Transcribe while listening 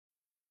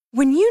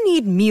When you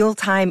need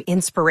mealtime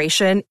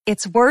inspiration,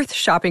 it's worth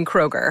shopping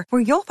Kroger,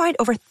 where you'll find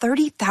over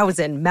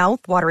 30,000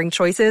 mouth-watering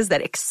choices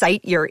that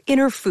excite your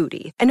inner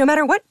foodie. And no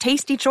matter what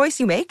tasty choice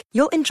you make,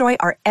 you'll enjoy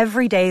our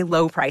everyday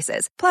low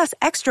prices, plus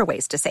extra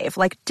ways to save,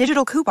 like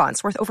digital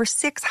coupons worth over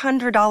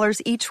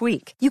 $600 each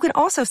week. You can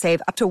also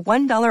save up to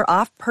 $1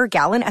 off per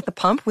gallon at the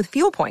pump with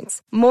fuel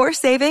points. More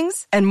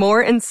savings and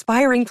more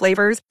inspiring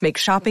flavors make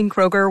shopping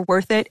Kroger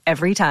worth it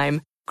every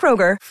time.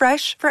 Kroger,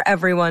 fresh for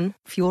everyone.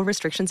 Fuel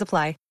restrictions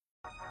apply.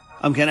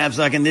 I'm Ken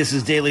Abzock, and this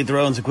is Daily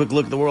Thrones, a quick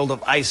look at the world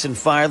of Ice and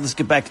Fire. Let's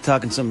get back to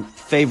talking some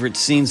favorite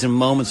scenes and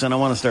moments, and I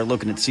want to start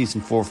looking at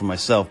Season 4 for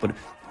myself, but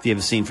if you have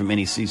a scene from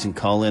any season,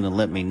 call in and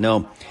let me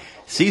know.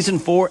 Season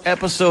 4,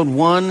 Episode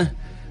 1,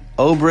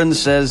 Oberyn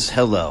Says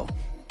Hello.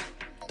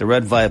 The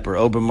Red Viper,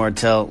 Oberyn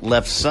Martell,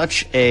 left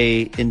such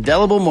a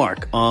indelible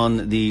mark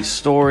on the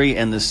story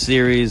and the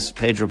series.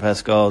 Pedro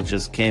Pascal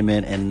just came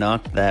in and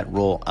knocked that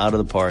role out of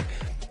the park.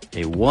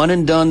 A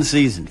one-and-done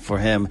season for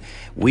him.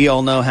 We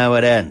all know how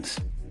it ends.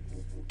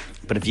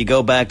 But if you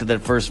go back to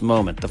that first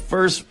moment, the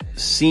first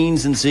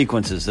scenes and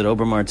sequences that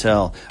Oberyn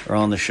Martell are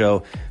on the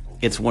show,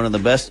 it's one of the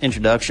best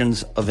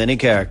introductions of any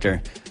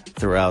character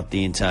throughout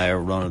the entire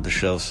run of the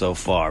show so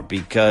far,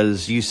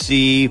 because you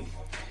see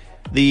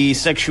the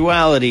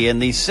sexuality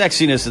and the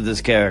sexiness of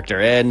this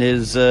character and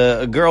his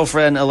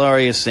girlfriend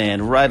Ellaria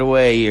Sand. Right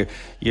away,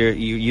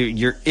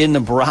 you're in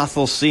the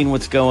brothel, seeing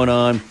what's going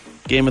on.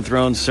 Game of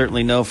Thrones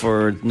certainly known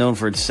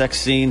for its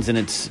sex scenes and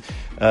its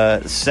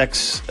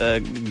sex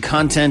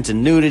content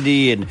and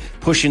nudity and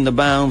pushing the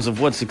bounds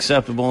of what's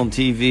acceptable on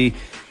TV.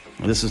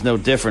 This is no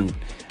different,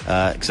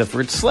 except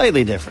for it's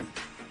slightly different.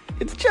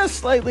 It's just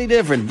slightly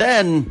different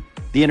than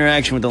the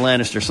interaction with the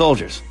Lannister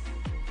soldiers.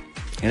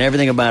 And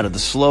everything about it, the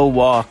slow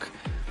walk,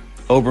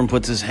 Oberyn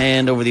puts his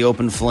hand over the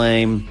open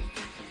flame,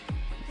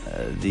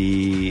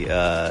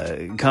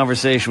 the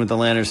conversation with the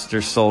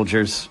Lannister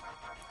soldiers,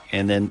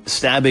 and then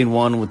stabbing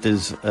one with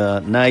his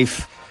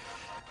knife,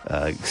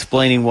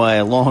 explaining why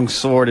a long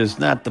sword is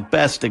not the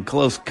best in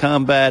close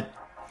combat.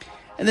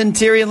 And then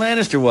Tyrion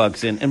Lannister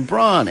walks in, and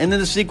Bronn, and then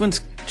the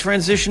sequence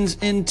transitions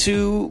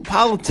into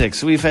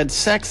politics. We've had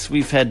sex,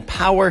 we've had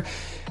power,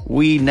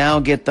 we now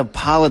get the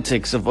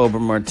politics of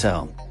Oberyn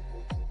Martell.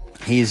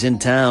 He's in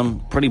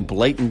town, pretty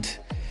blatant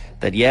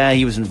that, yeah,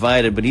 he was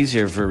invited, but he's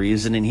here for a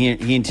reason, and he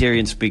and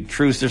Tyrion speak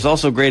truce. There's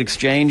also a great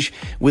exchange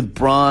with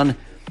Bronn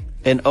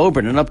and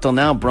Oberyn, and up till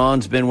now,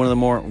 Bronn's been one of the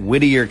more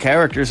wittier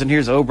characters, and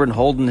here's Oberyn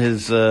holding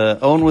his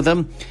own with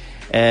him,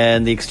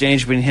 and the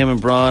exchange between him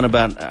and Bronn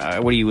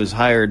about what he was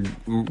hired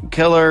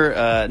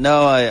killer.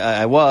 No,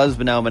 I was,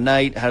 but now I'm a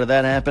knight. How did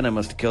that happen? I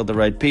must have killed the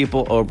right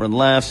people. Oberyn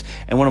laughs,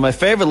 and one of my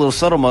favorite little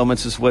subtle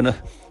moments is when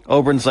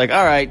Oberyn's like,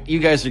 all right, you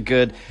guys are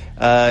good.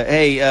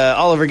 Hey,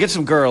 Oliver, get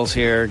some girls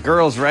here.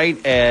 Girls, right?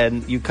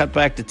 And you cut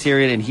back to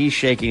Tyrion, and he's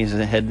shaking his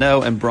head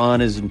no, and Bronn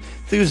is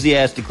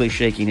enthusiastically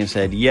shaking his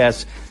head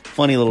yes.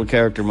 Funny little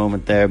character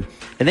moment there.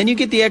 And then you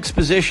get the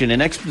exposition.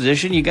 In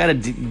exposition, you got to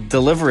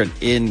deliver it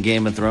in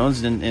Game of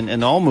Thrones and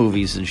in all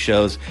movies and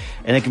shows.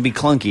 And it can be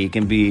clunky. It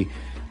can be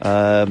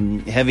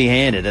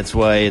heavy-handed. That's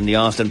why in the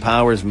Austin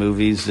Powers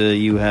movies,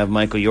 you have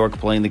Michael York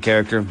playing the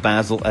character of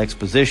Basil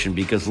Exposition,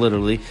 because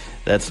literally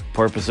that's the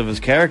purpose of his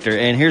character.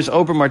 And here's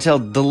Oberyn Martell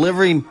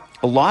delivering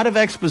a lot of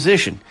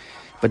exposition,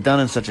 but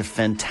done in such a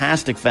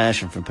fantastic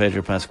fashion from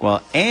Pedro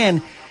Pascal.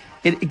 And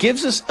it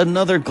gives us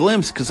another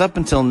glimpse, because up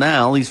until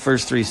now, these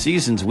first 3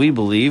 seasons, we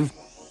believe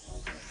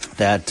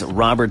that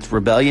Robert's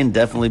rebellion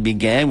definitely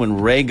began when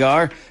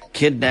Rhaegar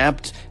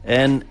kidnapped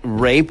and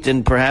raped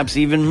and perhaps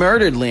even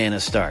murdered Lyanna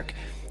Stark.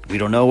 We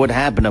don't know what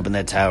happened up in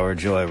that Tower of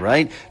Joy,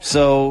 right?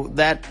 So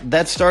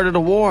that started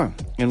a war.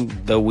 And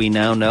though we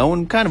now know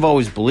and kind of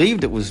always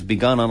believed it was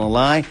begun on a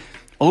lie,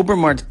 Oberyn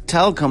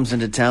Martell comes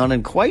into town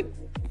and quite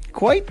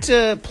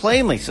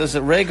plainly says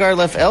that Rhaegar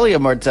left Elia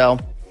Martell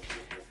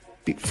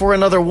for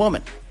another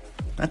woman.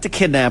 Not to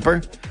kidnap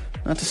her,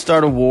 not to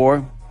start a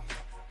war,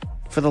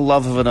 for the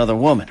love of another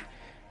woman.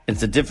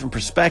 It's a different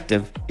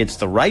perspective. It's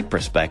the right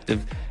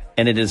perspective.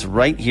 And it is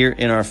right here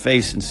in our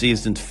face in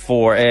Season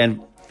 4.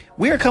 And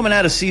we are coming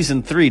out of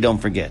Season 3, don't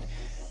forget.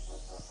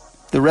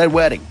 The Red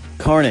Wedding,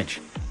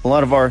 Carnage. A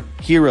lot of our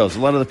heroes,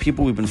 a lot of the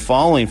people we've been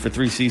following for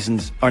 3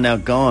 seasons are now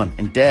gone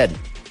and dead.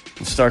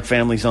 The Stark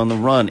family's on the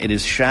run. It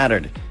is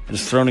shattered. It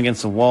is thrown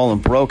against the wall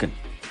and broken.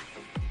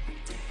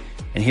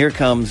 And here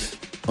comes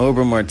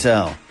Oberyn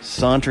Martell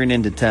sauntering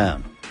into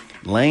town,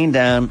 laying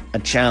down a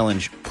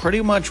challenge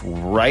pretty much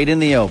right in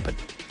the open.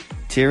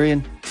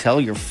 Tyrion, tell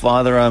your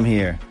father I'm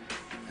here.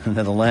 And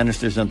that the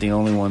Lannisters aren't the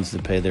only ones to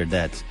pay their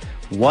debts.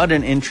 What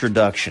an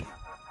introduction.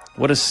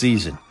 What a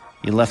season.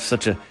 You left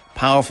such a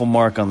powerful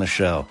mark on the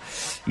show.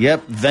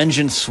 Yep,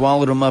 vengeance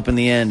swallowed him up in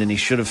the end, and he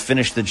should have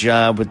finished the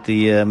job with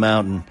the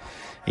mountain.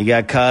 He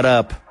got caught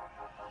up,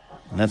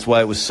 and that's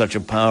why it was such a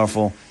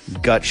powerful,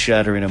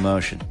 gut-shattering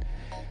emotion.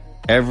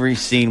 Every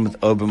scene with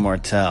Oberyn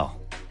Martell,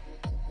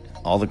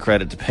 all the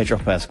credit to Pedro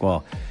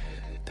Pascal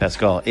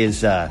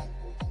is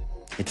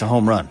it's a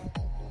home run.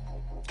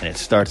 And it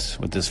starts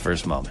with this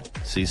first moment.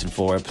 Season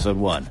 4, Episode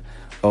 1,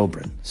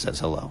 Oberyn Says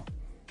Hello.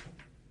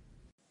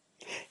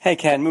 Hey,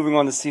 Ken, moving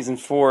on to season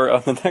 4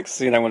 of the next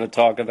scene I want to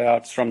talk about.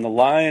 It's from The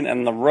Lion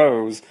and the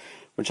Rose,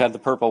 which had the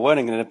purple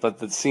wedding in it, but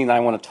the scene I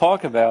want to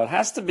talk about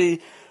has to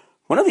be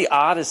one of the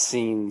oddest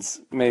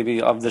scenes,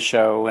 maybe, of the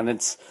show,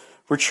 and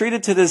we're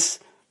treated to this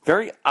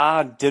very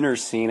odd dinner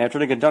scene after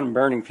they get done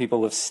burning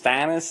people with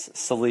Stannis,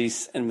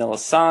 Selyse, and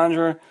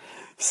Melisandre.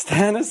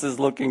 Stannis is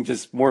looking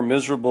just more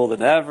miserable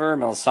than ever.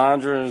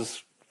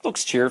 Melisandre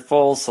looks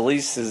cheerful.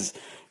 Selyse is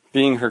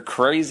being her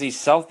crazy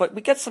self, but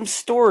we get some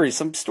story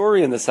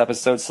in this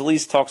episode.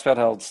 Selyse talks about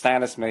how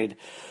Stannis made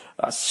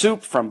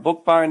soup from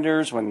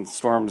bookbinders when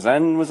Storm's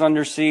End was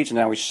under siege, and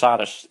now he shot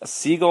a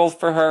seagull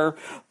for her.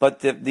 But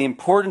the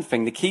important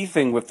thing, the key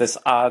thing with this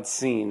odd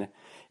scene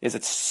is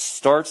it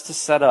starts to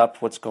set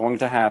up what's going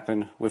to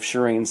happen with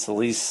Shireen.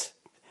 Selyse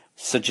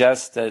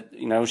suggests that,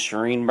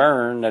 Shireen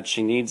Byrne, that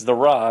she needs the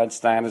rod.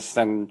 Stannis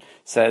then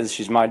says,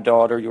 "She's my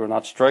daughter, you will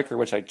not strike her,"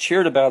 which I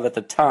cheered about at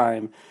the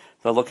time,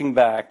 but looking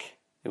back,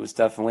 it was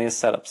definitely a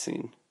setup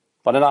scene,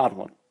 but an odd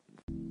one.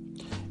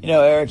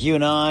 Eric, you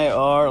and I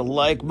are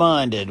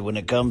like-minded when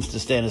it comes to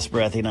Stannis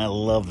Baratheon. I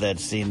love that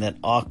scene, that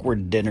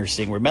awkward dinner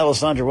scene where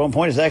Melisandre at one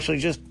point is actually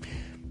just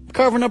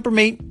carving up her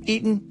meat,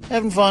 eating,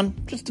 having fun.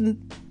 Just a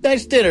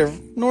nice dinner,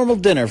 normal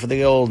dinner for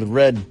the old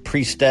red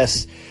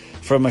priestess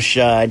from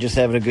Asshai, just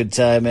having a good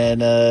time.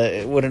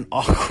 And what an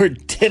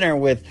awkward dinner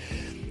with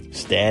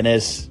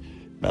Stannis,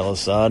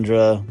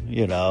 Melisandre,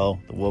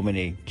 the woman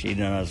he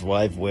cheated on his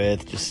wife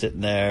with, just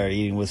sitting there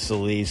eating with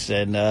Selyse.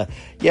 And,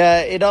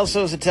 it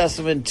also is a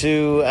testament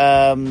to,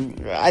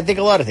 I think,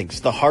 a lot of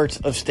things. The heart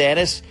of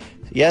Stannis.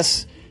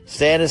 Yes,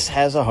 Stannis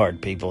has a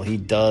heart, people. He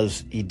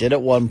does. He did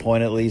at one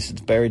point, at least.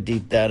 It's buried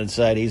deep down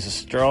inside. He's a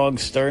strong,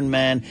 stern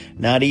man,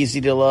 not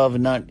easy to love,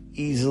 and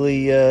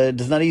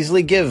does not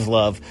easily give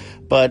love.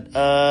 But,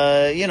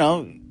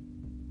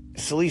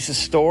 Selyse's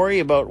story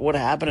about what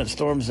happened at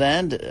Storm's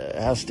End,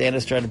 how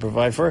Stannis tried to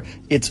provide for her,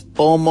 it's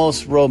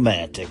almost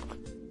romantic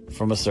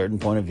from a certain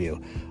point of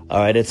view. All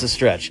right, it's a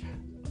stretch,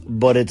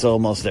 but it's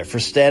almost there. For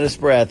Stannis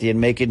Baratheon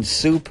making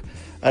soup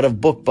out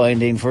of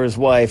bookbinding for his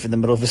wife in the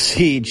middle of a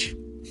siege,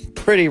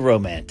 pretty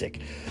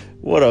romantic.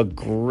 What a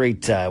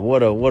great time.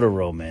 What a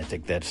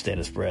romantic that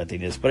Stannis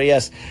Baratheon is. But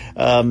yes,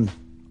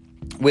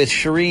 with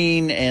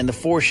Shireen and the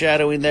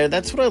foreshadowing there,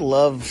 that's what I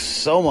love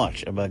so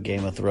much about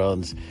Game of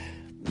Thrones.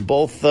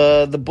 Both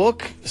the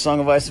book, Song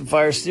of Ice and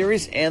Fire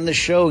series, and the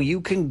show,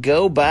 you can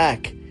go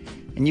back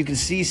and you can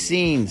see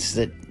scenes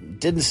that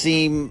didn't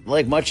seem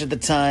like much at the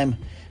time,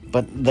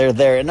 but they're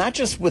there. And not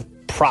just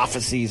with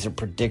prophecies or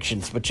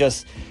predictions, but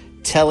just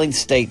telling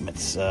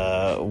statements,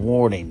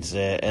 warnings,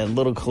 and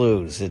little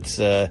clues. It's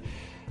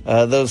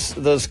those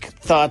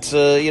thoughts,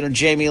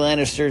 Jaime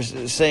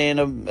Lannister's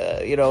saying,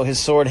 his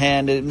sword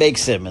hand, it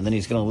makes him, and then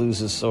he's going to lose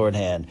his sword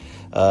hand.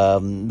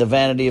 The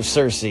vanity of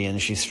Cersei,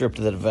 and she's stripped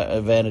of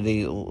that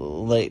vanity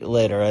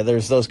later.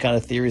 There's those kind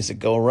of theories that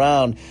go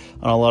around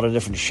on a lot of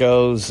different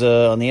shows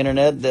on the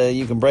internet.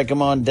 You can break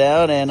them on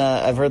down, and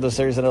I've heard those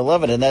theories, and I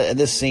love it. And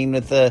this scene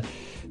with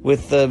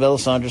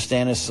Melisandre,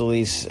 Stannis,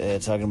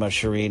 Selyse, talking about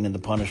Shireen and the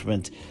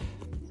punishment,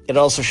 it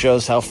also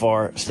shows how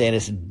far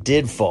Stannis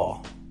did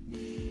fall.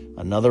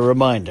 Another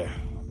reminder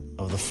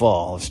of the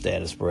fall of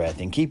Stannis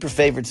Baratheon. Keep your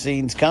favorite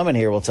scenes coming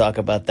here. We'll talk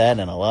about that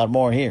and a lot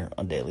more here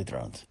on Daily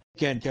Thrones.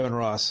 Again, Kevin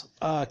Ross.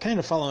 Kind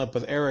of following up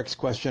with Eric's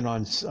question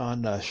on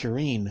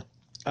Shireen.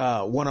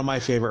 One of my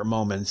favorite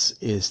moments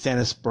is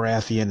Stannis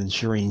Baratheon and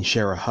Shireen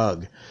share a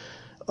hug.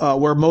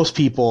 Where most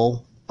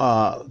people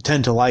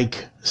tend to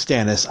like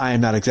Stannis, I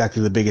am not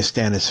exactly the biggest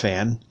Stannis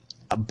fan.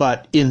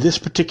 But in this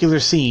particular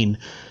scene,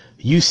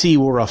 you see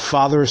where a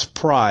father's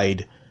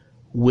pride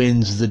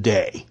wins the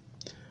day.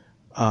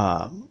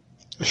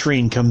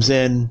 Shireen comes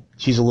in,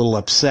 she's a little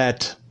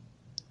upset,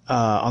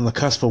 on the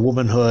cusp of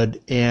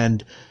womanhood,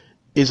 and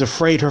is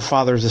afraid her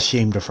father is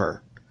ashamed of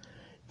her.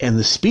 And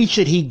the speech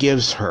that he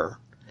gives her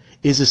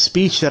is a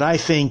speech that I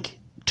think,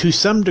 to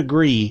some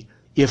degree,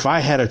 if I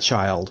had a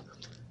child,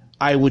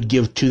 I would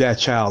give to that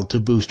child to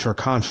boost her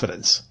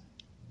confidence.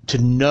 To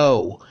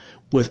know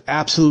with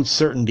absolute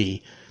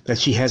certainty that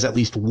she has at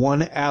least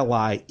one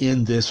ally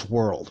in this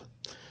world.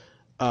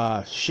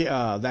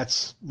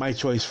 That's my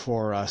choice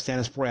for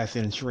Stannis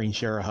Baratheon and Shireen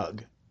share a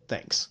hug.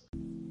 Thanks.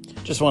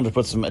 Just wanted to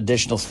put some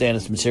additional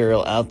Stannis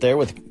material out there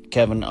with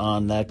Kevin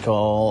on that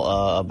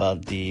call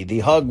about the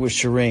hug with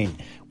Shireen,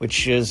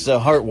 which is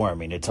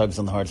heartwarming. It tugs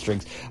on the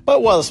heartstrings.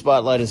 But while the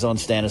spotlight is on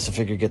Stannis, I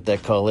figure get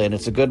that call in.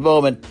 It's a good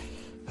moment.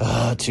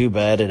 Too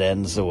bad it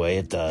ends the way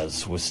it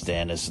does with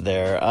Stannis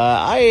there.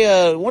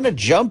 I want to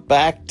jump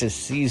back to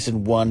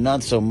season 1,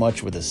 not so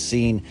much with a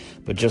scene,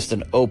 but just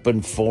an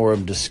open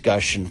forum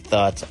discussion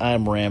thoughts.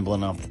 I'm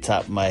rambling off the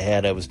top of my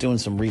head. I was doing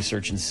some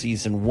research in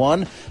season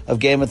 1 of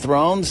Game of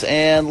Thrones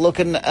and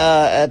looking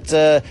at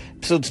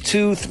episodes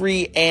 2,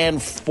 3,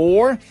 and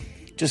 4.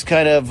 Just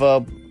kind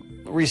of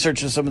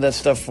researching some of that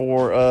stuff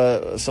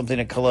for something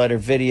at Collider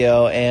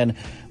Video, and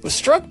was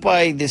struck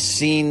by the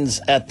scenes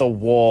at the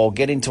Wall,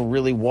 getting to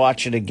really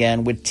watch it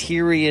again with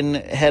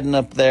Tyrion heading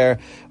up there,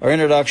 our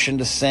introduction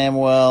to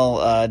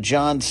Samwell,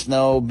 Jon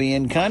Snow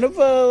being kind of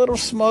a little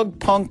smug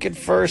punk at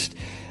first,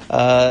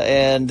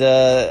 and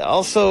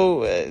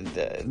also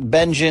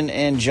Benjen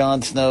and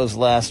Jon Snow's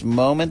last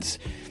moments,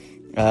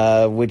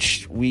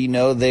 which we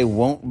know they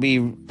won't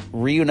be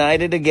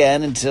reunited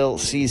again until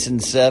season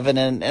 7.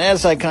 And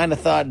as I kind of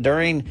thought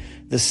during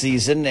the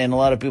season, and a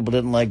lot of people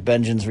didn't like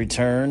Benjen's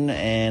return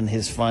and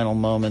his final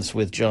moments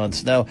with Jon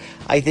Snow,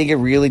 I think it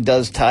really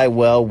does tie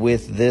well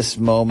with this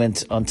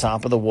moment on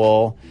top of the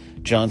Wall.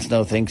 Jon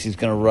Snow thinks he's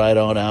going to ride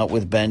on out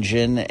with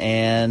Benjen,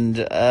 and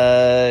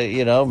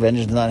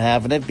Benjen's not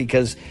having it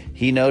because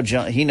he knows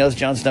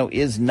Jon Snow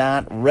is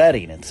not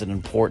ready. And it's an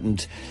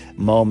important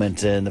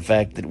moment, and the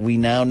fact that we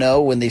now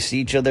know when they see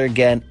each other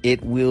again,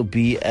 it will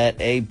be at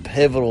a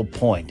pivotal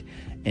point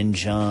in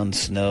Jon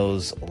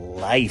Snow's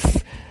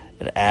life.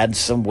 It adds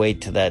some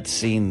weight to that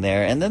scene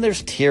there. And then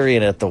there's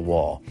Tyrion at the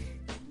Wall.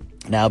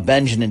 Now,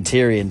 Benjen and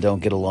Tyrion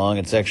don't get along.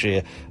 It's actually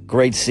a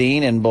great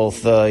scene, and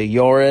both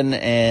Yoren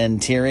and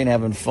Tyrion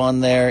having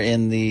fun there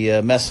in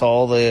the mess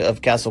hall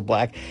of Castle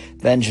Black.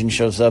 Benjen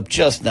shows up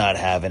just not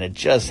having it,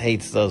 just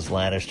hates those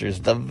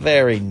Lannisters. The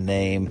very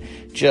name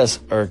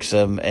just irks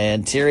him,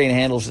 and Tyrion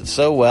handles it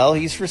so well.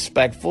 He's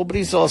respectful, but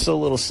he's also a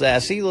little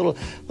sassy, little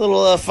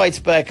fights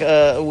back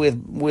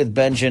with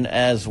Benjen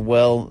as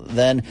well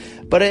then.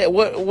 But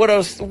what I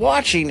was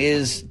watching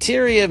is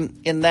Tyrion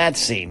in that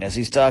scene, as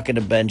he's talking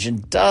to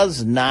Benjen,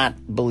 does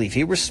not believe.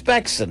 He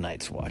respects the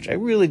Night's Watch. I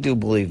really do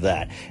believe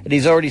that. And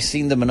he's already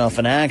seen them enough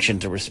in action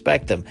to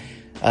respect them.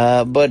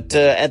 But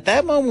at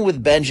that moment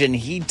with Benjen,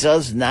 he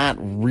does not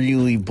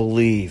really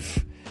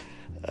believe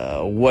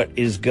what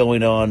is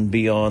going on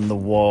beyond the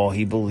Wall.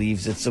 He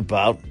believes it's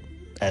about,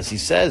 as he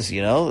says,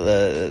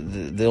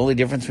 the only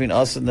difference between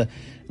us and the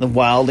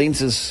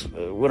Wildlings is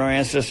when our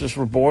ancestors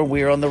were born,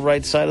 we are on the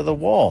right side of the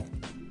Wall.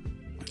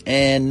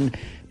 And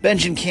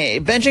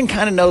Benjen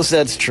kind of knows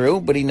that's true,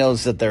 but he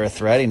knows that they're a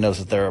threat. He knows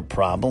that they're a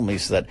problem, at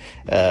least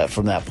that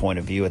from that point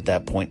of view at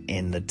that point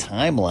in the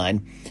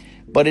timeline.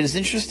 But it is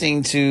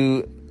interesting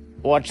to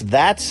watch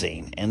that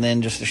scene, and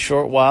then just a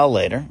short while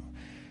later,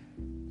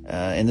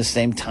 in the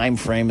same time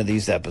frame of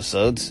these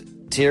episodes,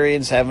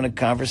 Tyrion's having a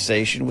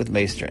conversation with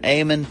Maester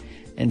Aemon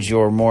and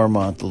Jorah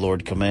Mormont, the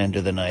Lord Commander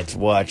of the Night's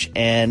Watch.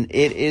 And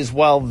it is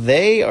while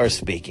they are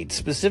speaking,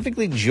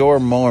 specifically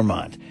Jorah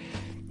Mormont,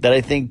 that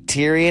I think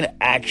Tyrion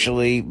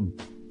actually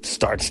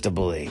starts to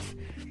believe.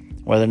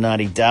 Whether or not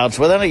he doubts,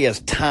 whether or not he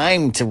has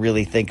time to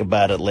really think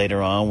about it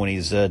later on when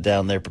he's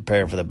down there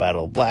preparing for the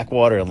Battle of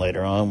Blackwater, and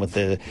later on with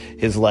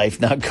his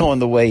life not going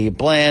the way he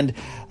planned.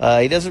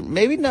 He doesn't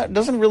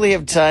really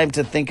have time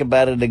to think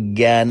about it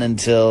again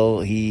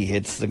until he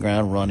hits the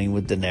ground running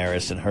with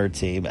Daenerys and her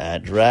team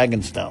at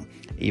Dragonstone.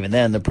 Even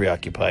then, they're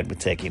preoccupied with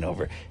taking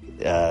over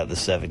the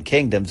Seven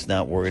Kingdoms,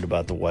 not worried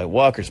about the White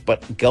Walkers.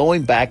 But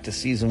going back to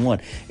season 1,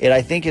 it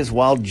I think is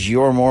while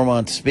Jorah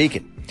Mormont's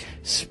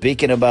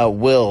speaking about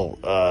Will,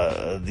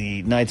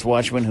 the Night's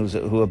Watchman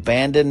who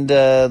abandoned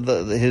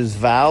his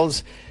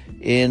vows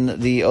in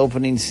the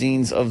opening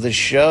scenes of the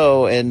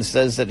show, and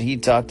says that he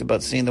talked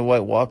about seeing the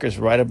White Walkers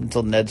right up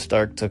until Ned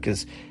Stark took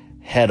his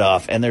head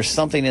off. And there's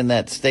something in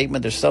that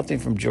statement, there's something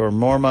from Jorah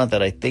Mormont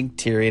that I think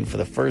Tyrion, for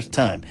the first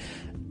time,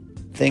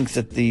 thinks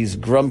that these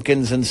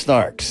Grumpkins and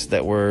Snarks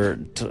that were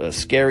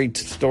scary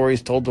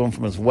stories told to him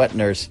from his wet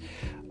nurse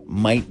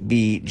might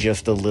be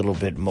just a little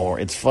bit more.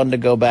 It's fun to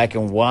go back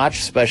and watch,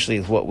 especially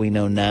with what we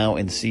know now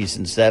in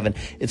season 7.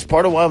 It's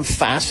part of why I'm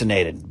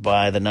fascinated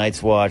by the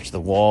Night's Watch,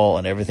 the Wall,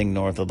 and everything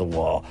north of the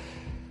Wall.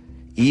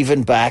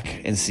 Even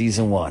back in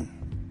season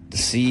 1, the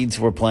seeds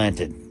were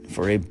planted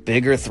for a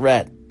bigger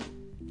threat.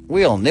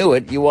 We all knew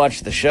it. You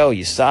watched the show,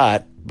 you saw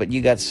it, but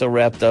you got so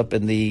wrapped up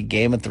in the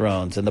Game of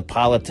Thrones and the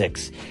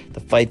politics, the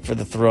fight for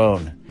the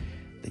throne,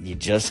 that you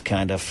just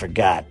kind of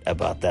forgot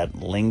about that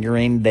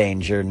lingering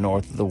danger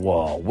north of the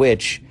Wall,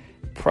 which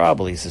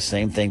probably is the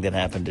same thing that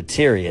happened to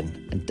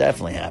Tyrion and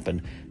definitely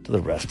happened to the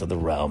rest of the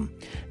realm.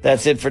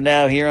 That's it for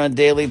now here on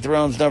Daily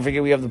Thrones. Don't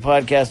forget we have the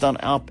podcast on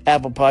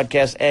Apple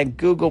Podcasts and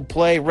Google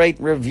Play.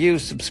 Rate, review,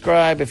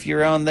 subscribe if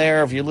you're on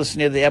there. If you're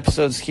listening to the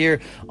episodes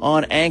here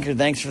on Anchor,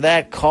 thanks for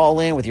that. Call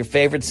in with your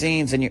favorite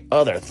scenes and your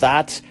other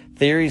thoughts,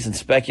 theories, and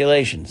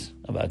speculations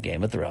about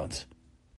Game of Thrones.